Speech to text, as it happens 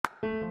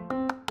Hello,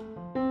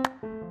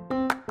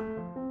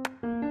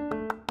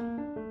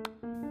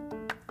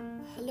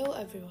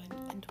 everyone,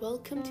 and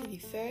welcome to the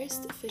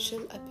first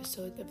official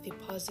episode of The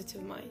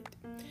Positive Mind.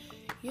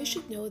 You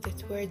should know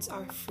that words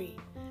are free.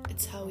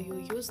 It's how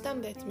you use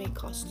them that may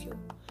cost you.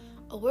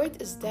 A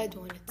word is dead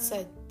when it's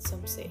said,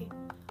 some say.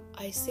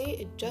 I say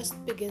it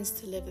just begins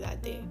to live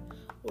that day.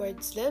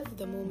 Words live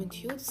the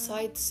moment you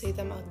decide to say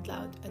them out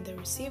loud, and the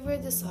receiver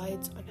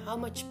decides on how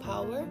much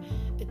power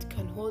it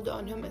can hold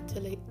on him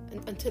until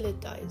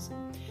it dies.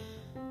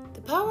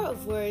 The power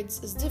of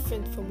words is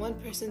different from one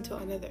person to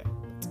another.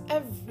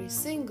 Every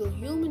single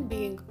human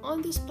being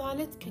on this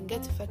planet can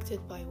get affected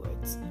by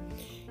words.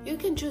 You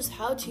can choose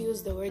how to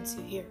use the words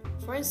you hear.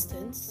 For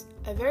instance,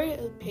 a very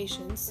ill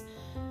patient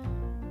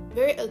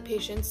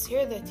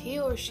hear that he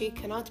or she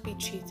cannot be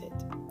treated,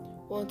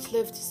 won't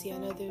live to see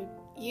another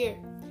year,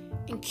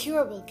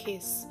 incurable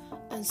case,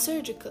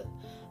 unsurgical,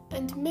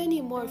 and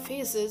many more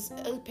phases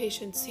ill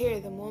patients hear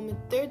the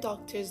moment their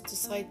doctors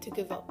decide to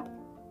give up.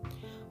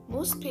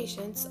 Most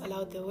patients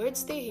allow the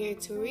words they hear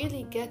to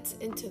really get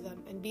into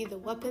them and be the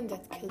weapon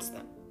that kills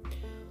them.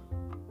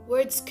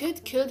 Words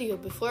could kill you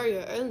before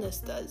your illness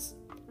does.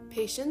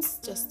 Patients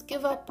just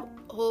give up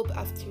hope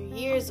after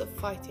years of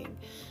fighting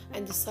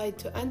and decide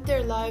to end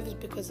their lives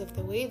because of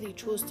the way they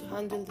chose to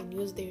handle the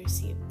news they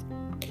received.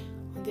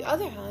 On the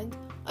other hand,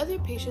 other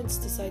patients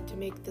decide to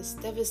make this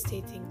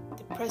devastating,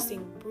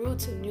 depressing,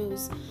 brutal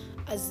news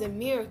as the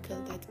miracle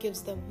that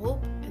gives them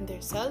hope in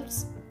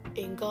themselves,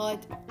 in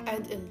God,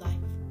 and in life.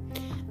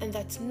 And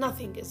that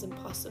nothing is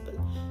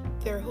impossible.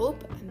 Their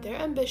hope and their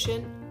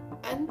ambition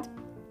and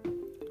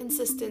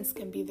insistence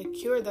can be the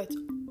cure that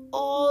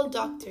all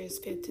doctors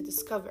failed to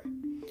discover.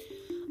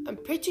 I'm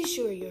pretty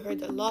sure you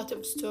heard a lot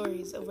of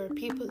stories of where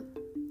people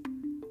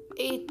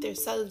ate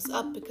themselves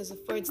up because of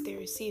words they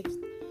received.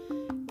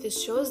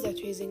 This shows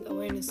that raising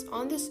awareness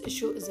on this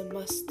issue is a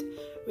must.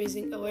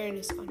 Raising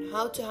awareness on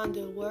how to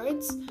handle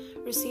words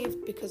received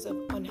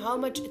on how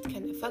much it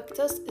can affect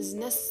us is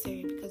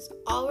necessary because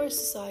our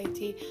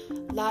society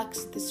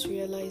lacks this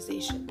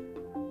realization.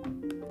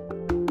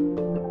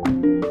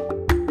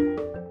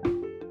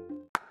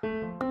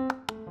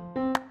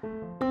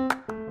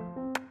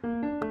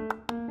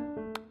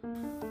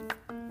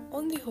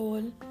 On the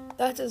whole,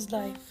 that is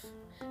life.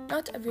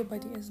 Not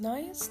everybody is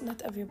nice,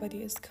 not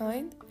everybody is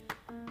kind.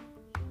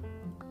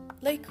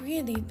 Like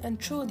really and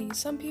truly,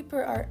 some people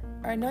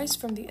are nice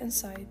from the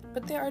inside,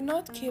 but they are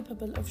not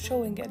capable of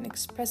showing and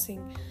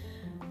expressing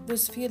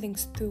those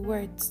feelings through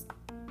words.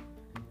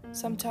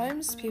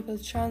 Sometimes people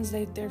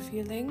translate their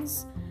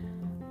feelings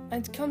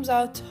and it comes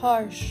out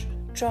harsh,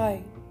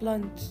 dry,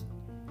 blunt.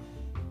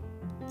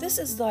 This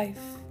is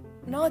life.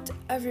 Not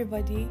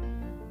everybody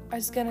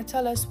is gonna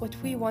tell us what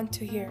we want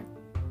to hear.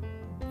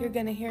 You're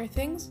gonna hear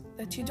things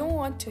that you don't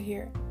want to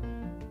hear,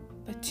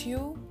 but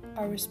you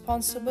are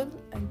responsible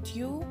and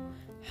you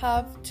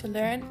have to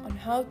learn on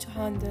how to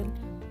handle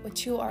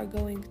what you are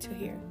going to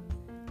hear.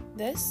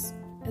 This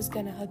is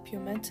going to help you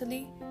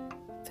mentally,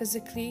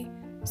 physically,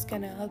 it's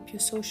going to help you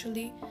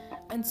socially,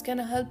 and it's going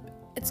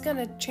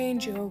to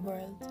change your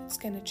world, it's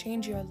going to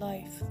change your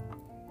life.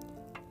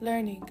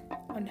 Learning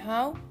on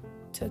how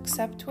to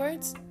accept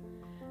words,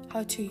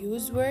 how to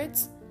use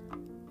words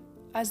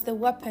as the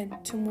weapon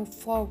to move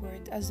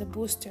forward, as a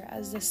booster,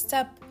 as a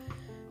step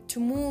to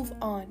move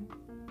on.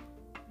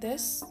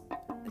 This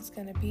is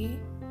going to be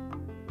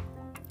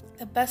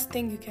the best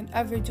thing you can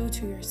ever do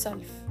to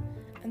yourself.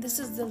 And this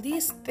is the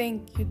least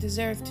thing you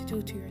deserve to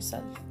do to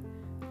yourself.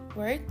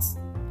 Words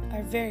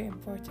are very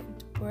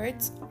important.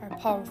 Words are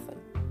powerful.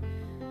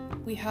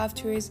 We have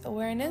to raise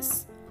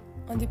awareness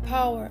on the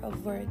power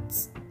of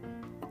words.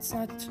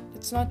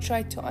 Let's not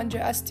try to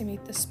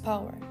underestimate this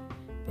power,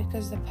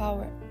 because the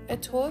power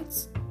it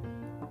holds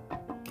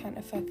can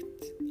affect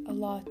a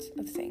lot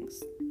of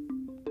things.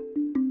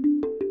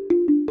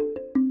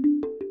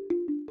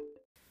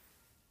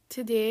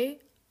 Today,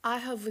 I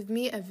have with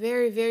me a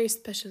very, very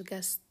special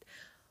guest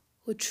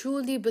who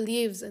truly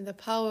believes in the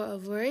power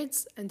of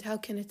words and how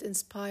can it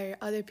inspire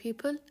other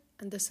people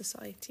and the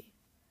society.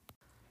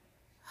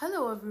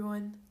 Hello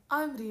everyone,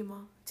 I'm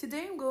Rima.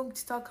 Today I'm going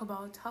to talk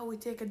about how we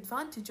take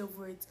advantage of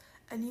words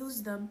and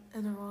use them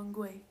in a wrong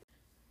way.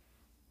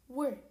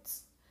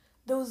 Words.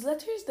 Those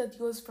letters that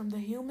goes from the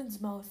human's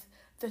mouth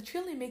that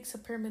really makes a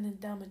permanent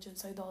damage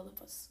inside all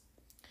of us.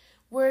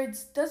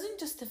 Words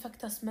doesn't just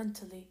affect us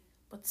mentally,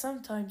 but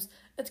sometimes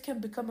it can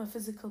become a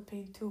physical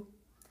pain too.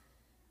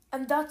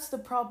 And that's the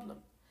problem.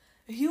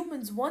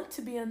 Humans want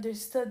to be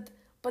understood,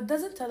 but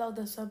doesn't allow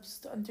themselves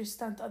to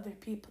understand other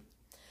people.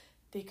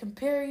 They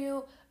compare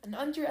you and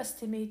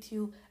underestimate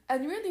you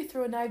and really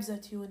throw knives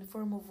at you in the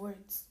form of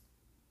words.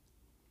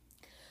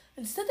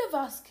 Instead of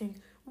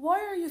asking, why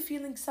are you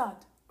feeling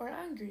sad or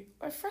angry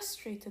or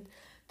frustrated,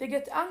 they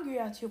get angry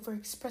at you for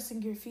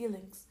expressing your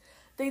feelings.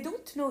 They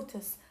don't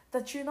notice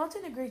that you're not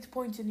in a great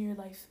point in your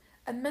life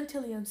and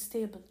mentally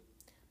unstable,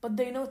 but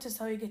they notice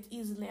how you get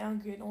easily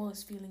angry and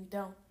always feeling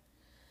down.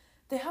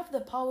 They have the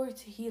power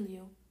to heal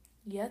you,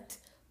 yet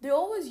they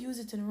always use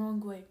it in a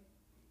wrong way.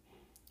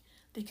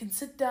 They can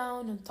sit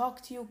down and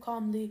talk to you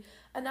calmly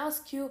and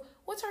ask you,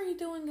 what are you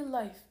doing in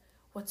life?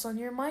 What's on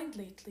your mind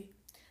lately?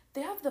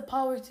 They have the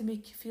power to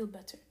make you feel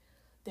better.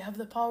 They have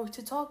the power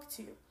to talk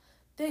to you.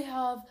 They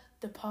have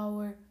the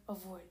power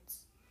of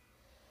words.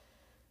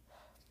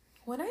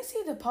 When I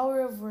say the power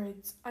of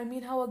words, I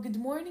mean how a good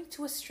morning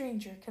to a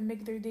stranger can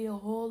make their day a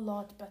whole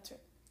lot better.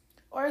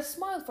 Or a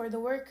smile for the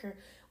worker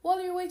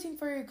while you're waiting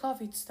for your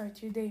coffee to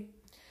start your day.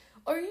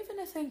 Or even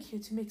a thank you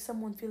to make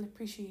someone feel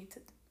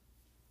appreciated.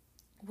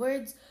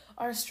 Words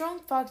are a strong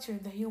factor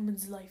in the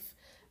human's life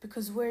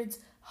because words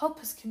help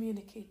us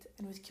communicate,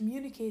 and with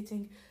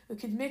communicating, we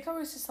could make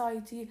our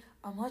society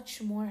a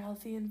much more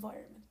healthy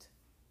environment.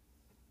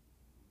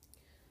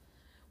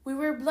 We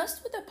were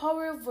blessed with the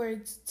power of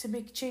words to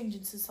make change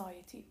in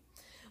society.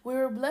 We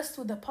were blessed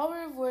with the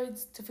power of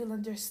words to feel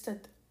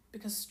understood,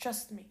 because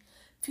trust me,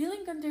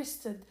 feeling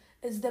understood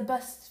is the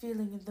best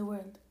feeling in the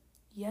world.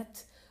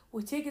 Yet,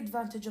 we take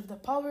advantage of the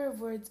power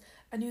of words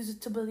and use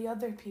it to bully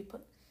other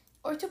people,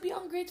 or to be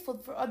ungrateful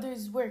for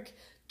others' work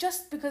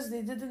just because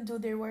they didn't do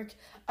their work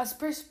as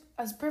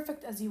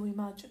perfect as you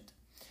imagined,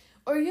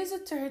 or use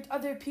it to hurt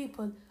other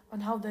people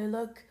on how they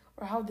look,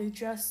 or how they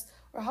dress,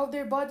 or how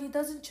their body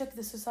doesn't check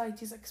the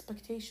society's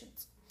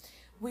expectations.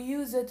 We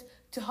use it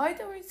to hide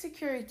our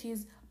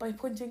insecurities by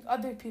pointing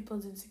other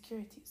people's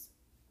insecurities.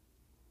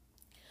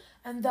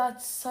 And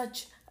that's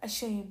such a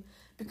shame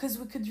because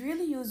we could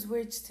really use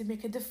words to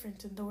make a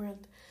difference in the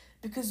world.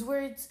 Because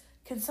words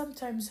can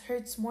sometimes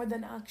hurt more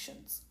than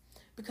actions.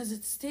 Because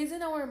it stays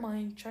in our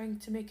mind trying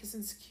to make us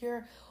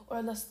insecure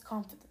or less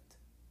confident.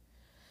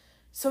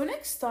 So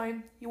next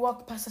time you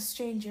walk past a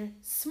stranger,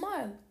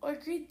 smile or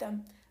greet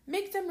them.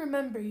 Make them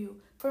remember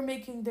you for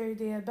making their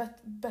day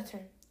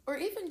better, or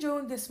even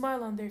drawing a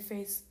smile on their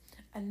face.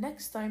 And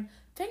next time,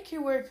 thank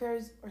your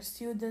workers, or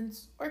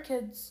students, or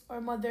kids, or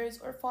mothers,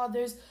 or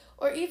fathers,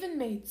 or even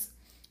mates.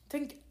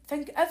 Thank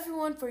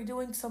everyone for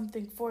doing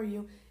something for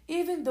you,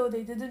 even though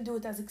they didn't do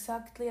it as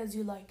exactly as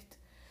you liked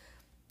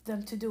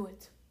them to do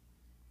it.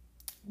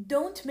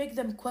 Don't make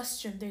them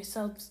question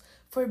themselves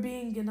for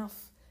being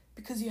enough,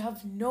 because you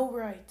have no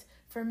right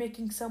for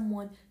making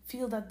someone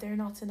feel that they're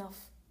not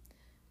enough.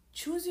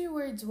 Choose your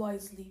words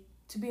wisely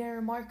to be a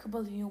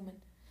remarkable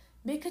human.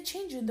 Make a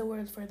change in the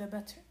world for the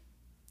better.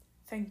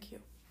 Thank you.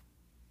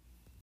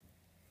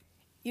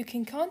 You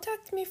can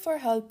contact me for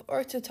help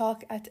or to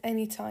talk at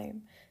any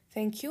time.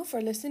 Thank you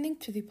for listening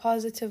to The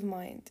Positive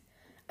Mind,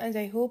 and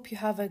I hope you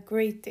have a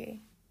great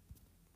day.